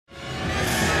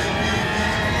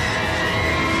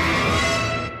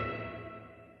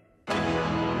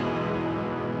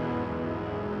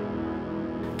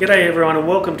G'day everyone and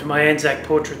welcome to my ANZAC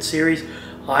portrait series.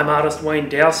 I'm artist Wayne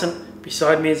Dowson.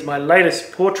 Beside me is my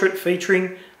latest portrait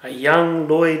featuring a young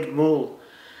Lloyd Moule.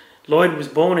 Lloyd was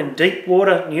born in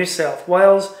Deepwater, New South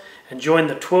Wales and joined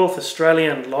the 12th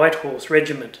Australian Light Horse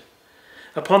Regiment.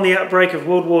 Upon the outbreak of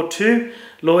World War II,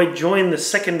 Lloyd joined the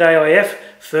 2nd AIF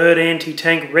 3rd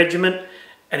Anti-Tank Regiment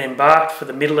and embarked for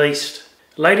the Middle East.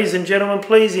 Ladies and gentlemen,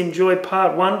 please enjoy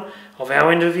part 1 of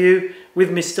our interview with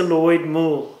Mr. Lloyd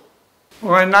Moule.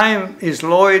 My name is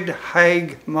Lloyd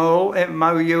Haig Moule,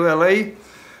 M-O-U-L-E.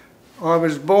 I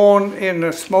was born in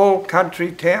a small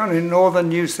country town in northern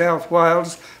New South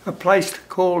Wales, a place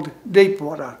called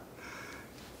Deepwater.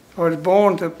 I was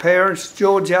born to parents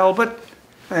George Albert,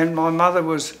 and my mother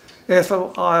was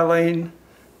Ethel Eileen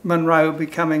Monroe,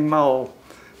 becoming Moule.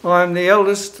 I am the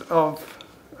eldest of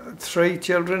 3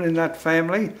 children in that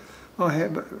family. I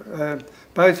have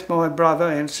both my brother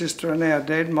and sister are now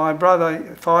dead. My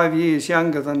brother 5 years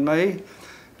younger than me,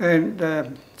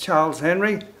 and Charles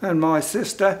Henry, and my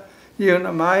sister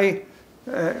Una May,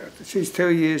 she's 2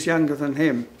 years younger than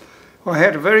him. I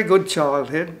had a very good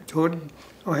childhood.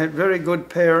 I had very good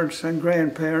parents and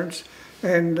grandparents,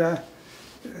 and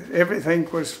everything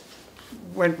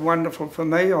went wonderful for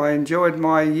me. I enjoyed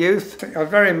my youth. I was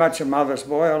very much a mother's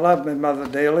boy. I loved my mother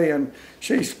dearly, and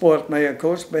she spoilt me, of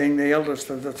course, being the eldest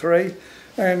of the 3.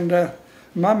 And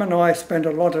Mum and I spent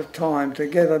a lot of time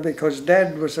together because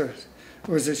Dad was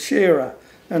a shearer,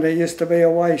 and he used to be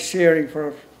away shearing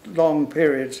for long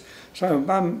periods. So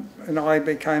Mum and I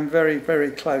became very,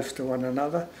 very close to one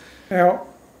another. Now,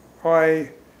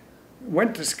 I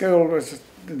went to school as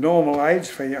the normal age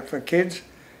for kids,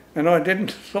 and I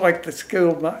didn't like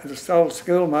the old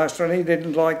schoolmaster, and he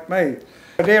didn't like me.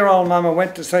 But dear old Mama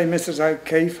went to see Mrs.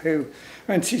 O'Keefe,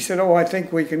 and she said, "Oh, I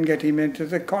think we can get him into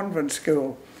the convent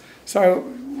school." So,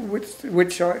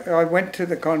 which I went to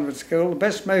the convent school. The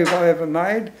best move I ever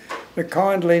made. The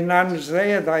kindly nuns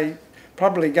there, they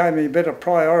probably gave me a bit of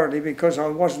priority because I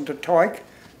wasn't a tyke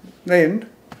then,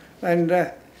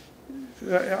 and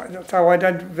so I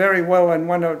did very well and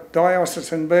won a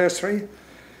diocesan bursary,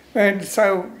 and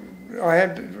so I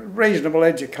had reasonable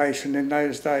education in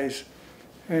those days,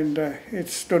 and it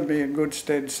stood me in good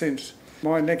stead since.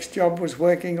 My next job was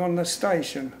working on the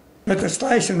station. At the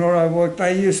station where I worked,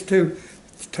 they used to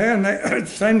send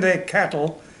their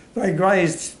cattle. They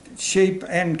grazed sheep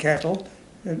and cattle,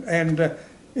 and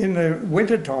in the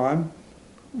winter time,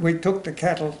 we took the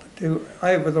cattle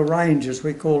over the ranges,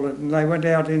 we called it, and they went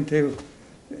out into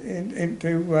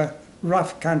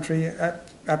rough country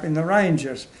up in the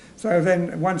ranges. So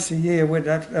then once a year, we'd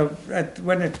have,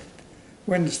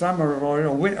 when summer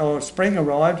arrived or spring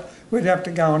arrived, we'd have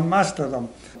to go and muster them.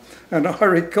 And I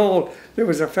recall there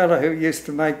was a fellow who used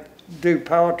to do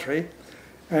poetry,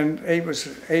 and he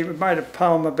made a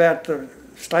poem about the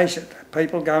station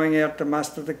people going out to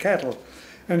muster the cattle.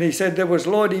 And he said there was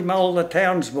Lloyd Moule, the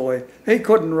townsboy. He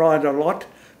couldn't ride a lot,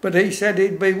 but he said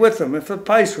he'd be with them if the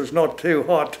pace was not too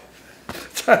hot.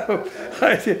 So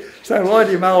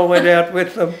Lloyd Moule went out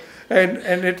with them,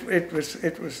 and it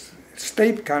was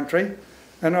steep country.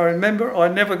 And I remember I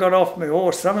never got off my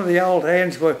horse. Some of the old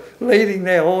hands were leading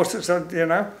their horses, you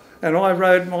know, and I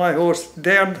rode my horse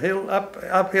downhill,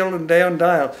 uphill and down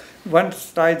dale. One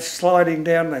stage sliding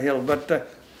down the hill, but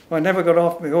I never got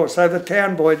off my horse. So the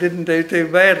town boy didn't do too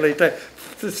badly to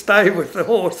stay with the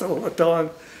horse all the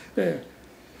time. Yeah.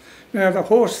 Now the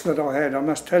horse that I had, I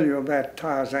must tell you about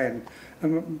Tarzan, a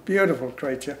beautiful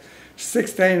creature,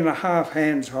 16.5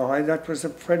 hands high. That was a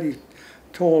pretty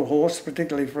tall horse,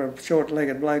 particularly for a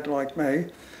short-legged bloke like me,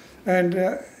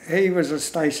 and he was a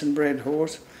station-bred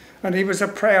horse, and he was a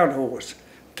proud horse.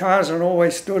 Tarzan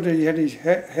always stood, he had his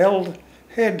head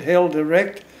held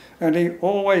erect, and he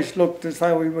always looked as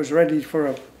though he was ready for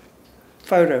a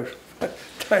photo.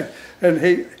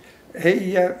 And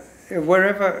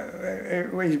wherever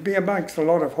we'd be amongst a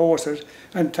lot of horses,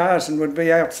 and Tarzan would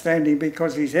be outstanding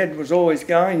because his head was always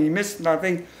going, he missed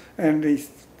nothing, and he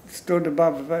stood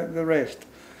above the rest.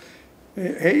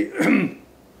 He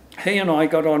and I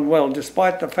got on well,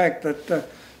 despite the fact that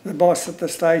the boss at the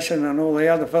station and all the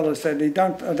other fellows said, I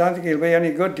don't think he'll be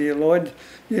any good to you, Lloyd.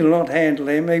 You'll not handle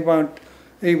him.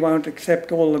 He won't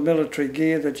accept all the military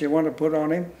gear that you want to put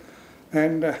on him.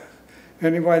 And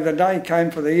anyway, the day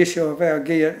came for the issue of our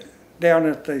gear down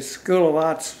at the School of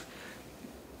Arts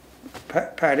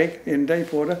paddock in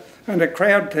Deepwater, and a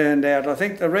crowd turned out. I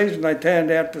think the reason they turned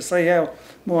out to see how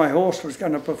my horse was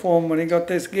going to perform when he got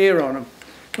this gear on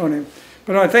him.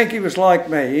 But I think he was like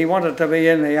me. He wanted to be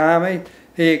in the army.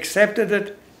 He accepted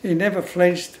it. He never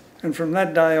flinched, and from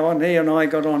that day on, he and I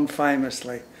got on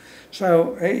famously.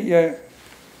 So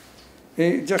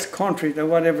he just contrary to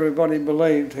what everybody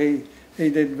believed, he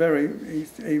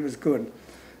was good.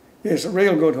 Yes, a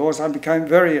real good horse. I became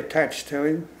very attached to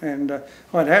him, and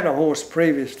I'd had a horse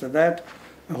previous to that,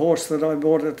 a horse that I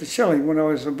bought at the Shilling when I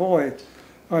was a boy.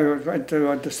 I went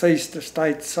to a deceased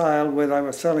estate sale where they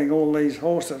were selling all these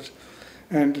horses,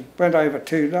 and it went over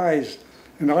 2 days.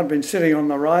 And I'd been sitting on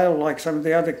the rail like some of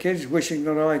the other kids, wishing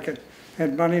that I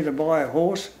had money to buy a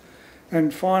horse.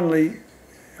 And finally,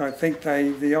 I think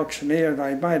the auctioneer,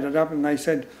 they made it up and they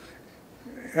said,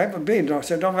 have a bid. I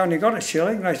said, I've only got a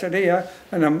shilling. They said, here.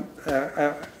 And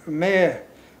a mare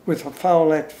with a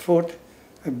foal-at foot,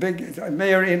 a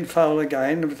mare in foal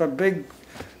again, with a big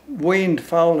weaned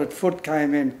foal-at foot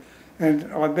came in.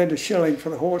 And I bid a shilling for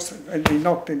the horse and he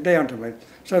knocked it down to me.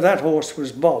 So that horse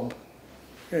was Bob.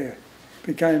 Yeah,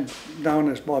 became known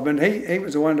as Bob. And he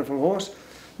was a wonderful horse.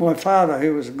 My father,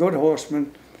 who was a good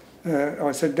horseman,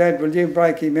 I said, Dad, will you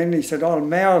break him in? He said, I'll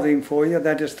mouth him for you.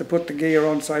 That is to put the gear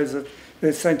on so that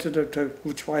they're sensitive to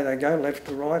which way they go, left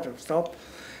to right or stop.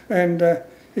 And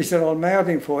he said, I'll mouth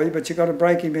him for you, but you've got to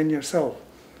break him in yourself.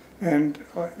 And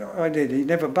I did. He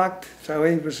never bucked, so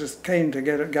he was as keen to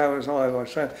get it go as I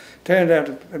was. So it turned out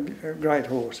a great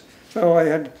horse. So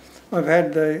I've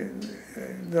had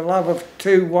the love of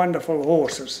 2 wonderful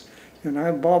horses. You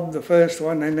know, Bob the first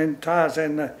one, and then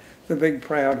Tarzan the big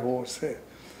proud horse there.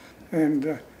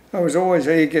 And I was always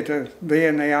eager to be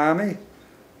in the army.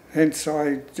 Hence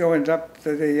I joined up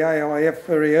to the AIF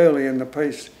very early in the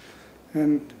piece.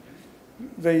 And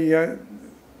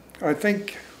I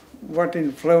think what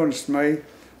influenced me,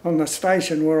 on the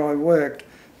station where I worked,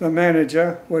 the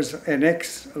manager was an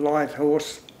ex-light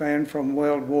horse man from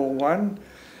World War I.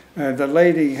 The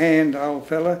leading hand, old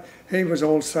fella, he was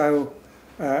also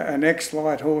an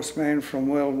ex-light horse man from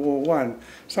World War I.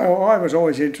 So I was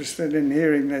always interested in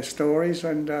hearing their stories,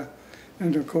 and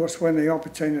of course when the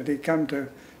opportunity came to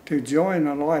join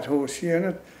a light horse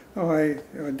unit, I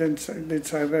did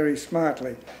so very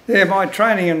smartly. Yeah, my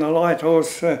training in the light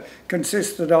horse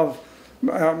consisted of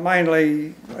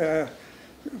mainly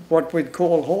what we'd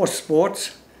call horse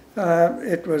sports.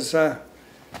 It was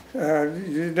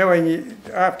doing,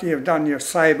 after you've done your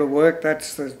sabre work,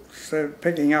 that's the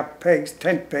picking up pegs,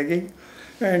 tent pegging,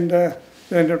 and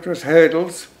then it was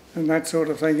hurdles and that sort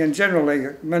of thing, and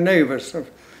generally manoeuvres,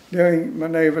 doing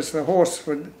manoeuvres. The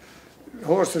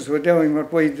horses were doing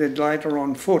what we did later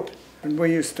on foot, and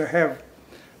we used to have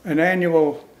an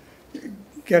annual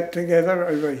get-together,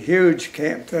 a huge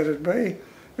camp that'd be,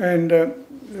 and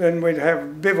then we'd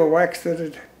have bivouacs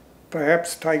that'd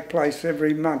perhaps take place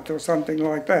every month or something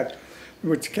like that,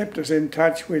 which kept us in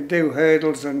touch. We'd do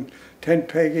hurdles and tent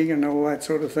pegging and all that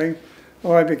sort of thing.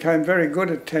 I became very good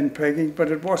at tent pegging,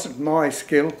 but it wasn't my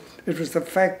skill. It was the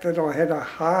fact that I had a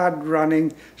hard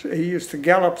running, so he used to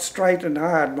gallop straight and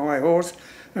hard, my horse,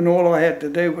 and all I had to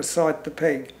do was sight the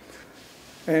peg.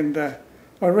 And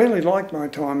I really liked my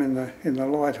time in the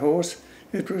light horse.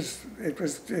 It was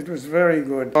very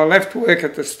good. I left work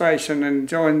at the station and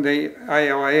joined the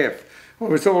AIF. I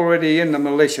was already in the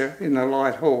militia in the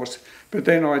light horse, but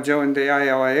then I joined the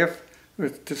AIF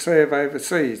to serve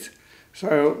overseas.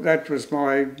 So that was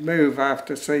my move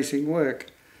after ceasing work.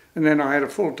 And then I had a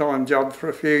full-time job for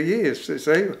a few years, you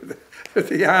see, with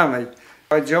the army.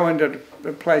 I joined at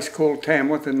a place called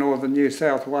Tamworth in northern New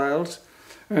South Wales,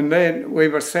 and then we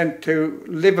were sent to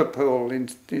Liverpool in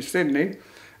Sydney,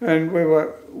 and we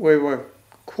were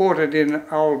quartered in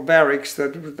old barracks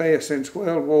that were there since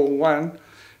World War I,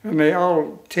 and the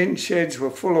old tin sheds were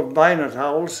full of bayonet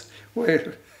holes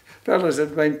where fellas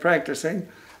had been practising.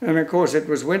 And of course it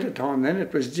was winter time then,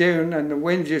 it was June, and the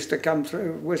wind used to come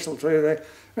through, whistle through there,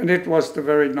 and it wasn't a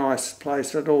very nice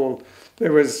place at all.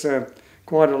 There was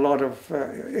quite a lot of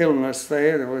illness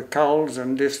there. There were colds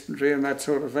and dysentery and that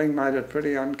sort of thing, made it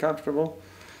pretty uncomfortable.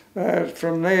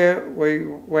 From there we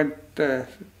went to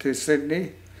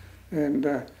Sydney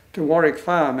and to Warwick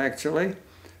Farm actually,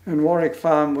 and Warwick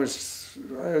Farm was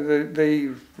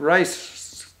the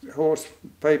race horse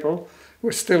people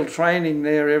were still training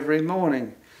there every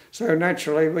morning. So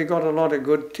naturally we got a lot of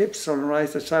good tips on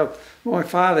races. So my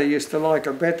father used to like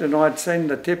a bet, and I'd send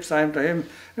the tips home to him,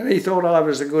 and he thought I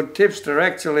was a good tipster.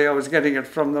 Actually I was getting it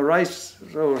from the race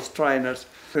horse trainers.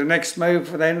 The next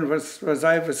move then was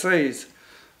overseas,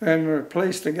 and we were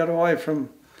pleased to get away from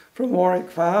Warwick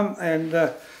Farm, and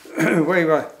we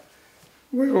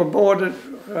were boarded,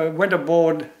 went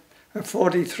aboard a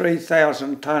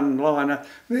 43,000 tonne liner,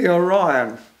 the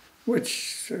Orion,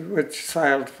 which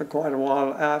sailed for quite a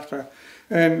while after,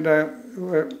 and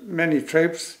were many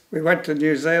troops. We went to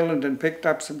New Zealand and picked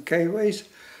up some Kiwis,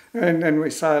 and then we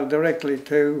sailed directly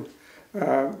to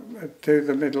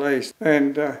the Middle East.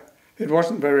 And it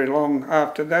wasn't very long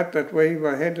after that that we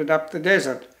were headed up the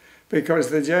desert, because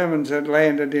the Germans had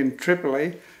landed in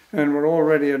Tripoli and were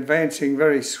already advancing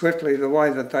very swiftly the way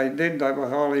that they did. They were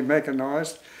highly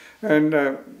mechanised, and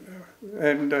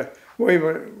we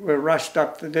were rushed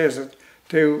up the desert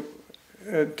to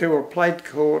a place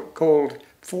called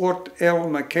Fort El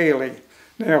Makili.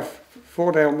 Now,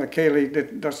 Fort El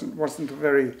Makili wasn't a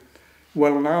very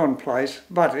well-known place,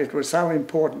 but it was so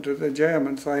important to the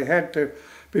Germans. They had to,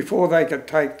 before they could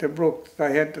take Tobruk,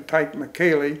 they had to take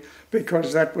Makili,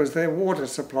 because that was their water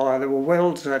supply. There were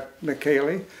wells at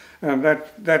Makili, and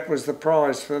that was the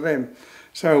prize for them.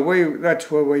 So that's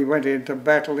where we went into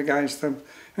battle against them,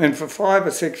 and for 5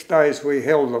 or 6 days we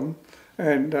held them.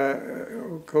 And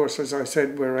of course, as I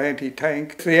said, we're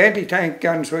anti-tank. The anti-tank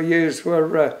guns we used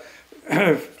were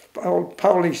old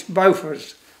Polish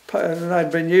Bofors.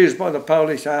 They'd been used by the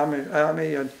Polish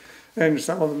army, and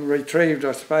some of them retrieved,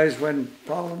 I suppose,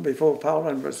 before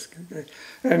Poland was.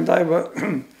 And they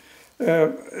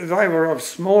were of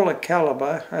smaller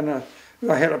calibre, and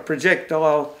they had a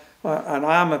projectile, an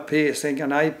armour-piercing,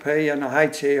 an AP, and a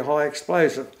HE high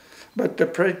explosive. But the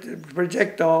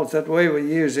projectiles that we were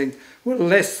using were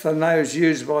less than those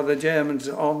used by the Germans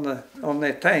on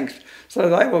their tanks. So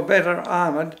they were better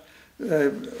armoured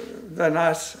than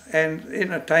us, and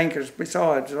inner tankers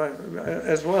besides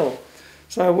as well.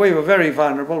 So we were very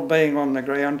vulnerable being on the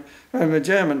ground, and the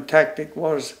German tactic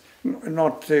was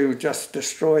not to just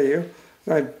destroy you.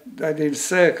 They'd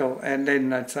encircle, and then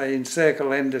they'd say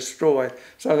encircle and destroy.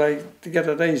 So to get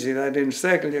it easy, they'd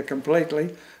encircle you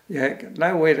completely. You had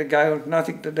nowhere to go,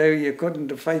 nothing to do, you couldn't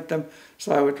defeat them,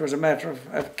 so it was a matter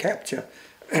of capture,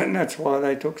 and that's why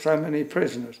they took so many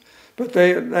prisoners. But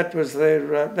that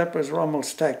was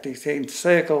Rommel's tactics: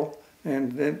 encircle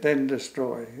and then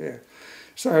destroy. Yeah.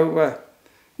 So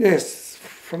yes,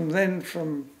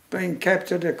 from being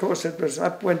captured, of course, it was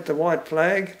up went the white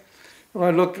flag. I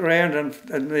looked around,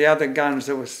 and the other guns,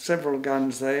 there were several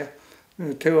guns there.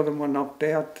 2 of them were knocked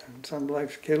out, and some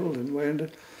blokes killed and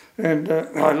wounded. And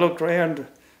I looked around,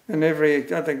 and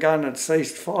every other gun had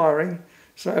ceased firing.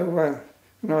 So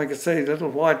I could see the little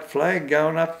white flag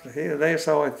going up here, there.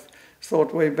 So I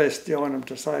thought we best join them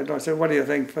to save. I said, "What do you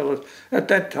think, fellas?" At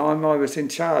that time, I was in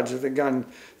charge of the gun.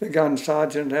 The gun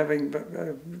sergeant, having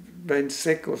been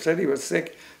sick or said he was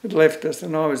sick, had left us,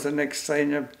 and I was the next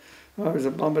senior. I was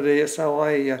a bombardier, so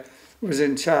I was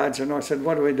in charge. And I said,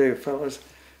 "What do we do, fellas?"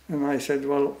 And they said,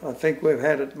 "Well, I think we've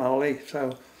had it, Moule."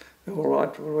 So, all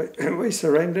right, we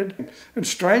surrendered. And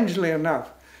strangely enough,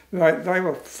 they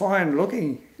were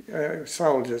fine-looking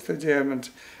soldiers, the Germans,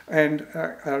 and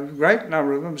a great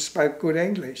number of them spoke good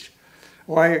English.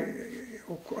 I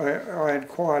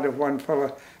inquired of one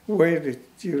fellow, "Where did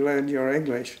you learn your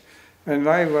English?" And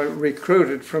they were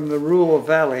recruited from the Ruhr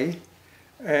Valley,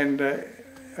 and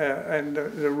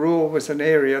the Ruhr was an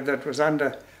area that was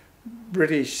under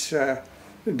British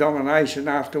domination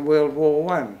after World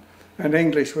War I, and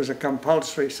English was a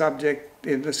compulsory subject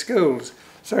in the schools.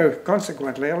 So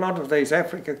consequently, a lot of these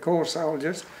Africa Corps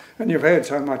soldiers, and you've heard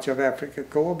so much of Africa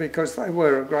Corps because they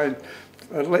were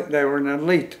an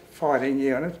elite fighting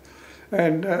unit,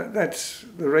 and that's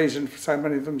the reason so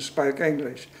many of them spoke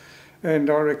English.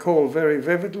 And I recall very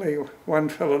vividly, one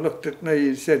fellow looked at me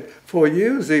and said, "For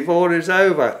you, the war is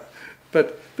over."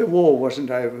 But the war wasn't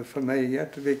over for me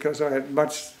yet, because I had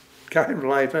much came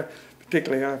later,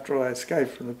 particularly after I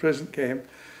escaped from the prison camp.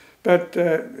 But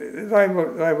they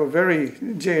were very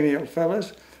genial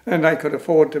fellows, and they could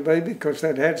afford to be, because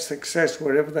they'd had success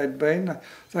wherever they'd been.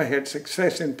 They had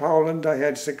success in Poland, they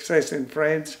had success in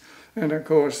France, and of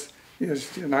course,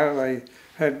 as you know, they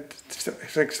had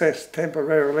success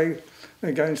temporarily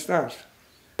against us.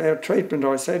 Our treatment,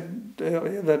 I said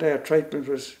earlier that our treatment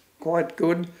was quite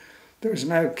good. There was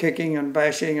no kicking and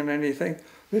bashing and anything.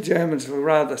 The Germans were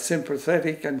rather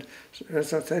sympathetic, and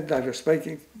as I said, they were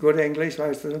speaking good English,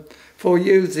 most of them. "For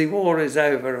you, the war is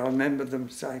over," I remember them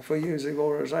saying, "For you, the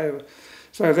war is over."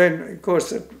 So then, of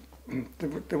course,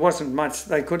 there wasn't much,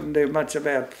 they couldn't do much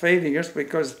about feeding us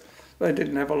because they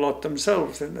didn't have a lot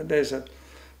themselves in the desert.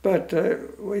 But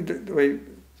we did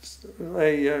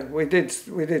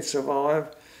survive.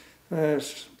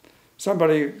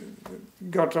 Somebody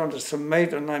got onto some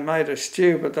meat and they made a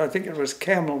stew, but I think it was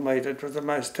camel meat. It was the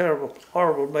most terrible,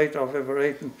 horrible meat I've ever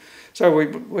eaten. So we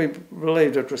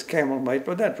believed it was camel meat,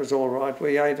 but that was all right.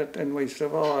 We ate it and we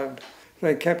survived.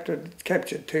 They captured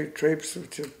 2 troops,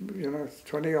 which is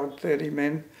 20-odd, 30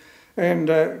 men,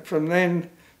 and from then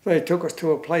they took us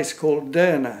to a place called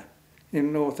Derna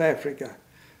in North Africa,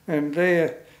 and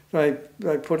there they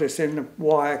put us in a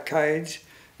wire cage,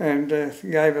 and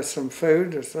gave us some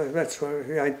food. So that's where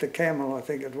we ate the camel, I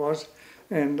think it was,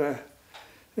 and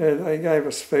they gave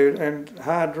us food and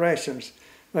hard rations.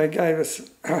 They gave us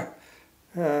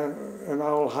an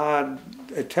old hard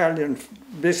Italian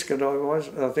biscuit,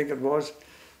 I think it was,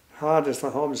 hard as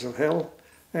the hobs of hell,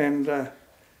 and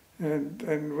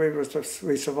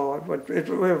we survived. But we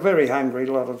were very hungry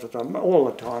a lot of the time. All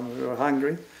the time we were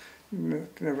hungry.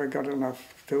 Never got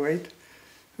enough to eat,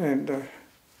 and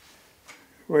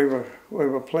we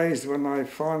were pleased when they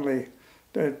finally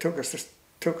took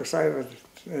us over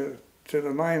to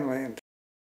the mainland.